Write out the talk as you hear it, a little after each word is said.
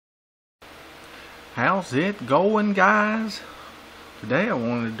How's it going, guys? Today I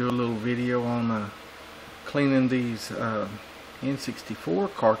wanted to do a little video on cleaning these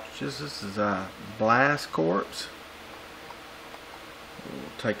N64 cartridges. This is Blast Corps. We'll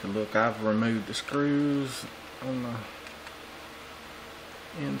take a look. I've removed the screws on the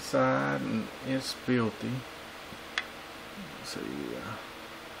inside and it's filthy. Let's see.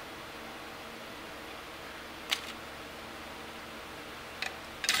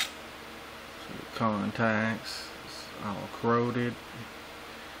 Contacts, it's all corroded.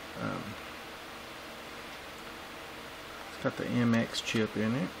 It's got the MX chip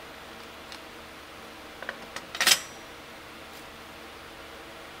in it.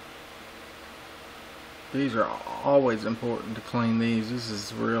 These are always important to clean these. This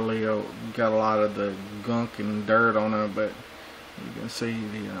is really got a lot of the gunk and dirt on it, but you can see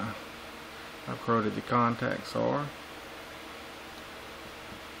how corroded the contacts are.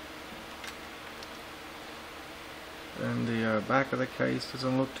 And the back of the case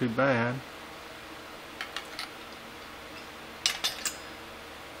doesn't look too bad.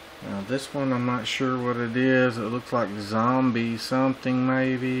 Now this one I'm not sure what it is. It looks like zombie something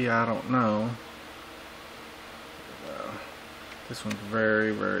maybe. I don't know. This one's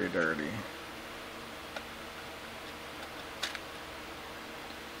very, very dirty. You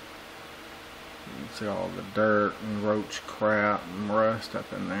can see all the dirt and roach crap and rust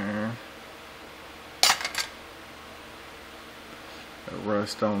up in there.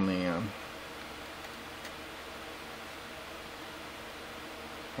 Rust on the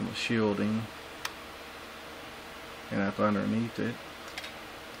shielding and up underneath it.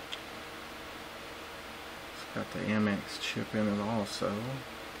 It's got the MX chip in it also.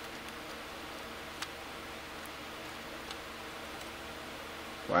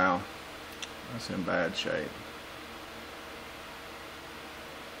 Wow, that's in bad shape.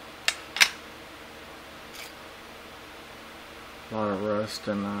 A lot of rust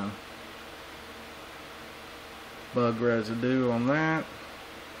and bug residue on that.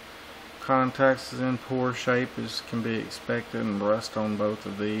 Contacts is in poor shape as can be expected, and rust on both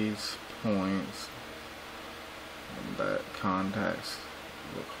of these points. And that contacts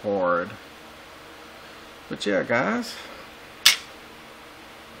look hard. But yeah, guys,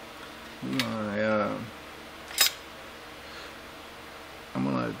 I'm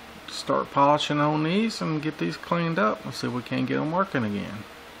gonna start polishing on these and get these cleaned up and see if we can get them working again.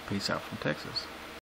 Peace out from Texas.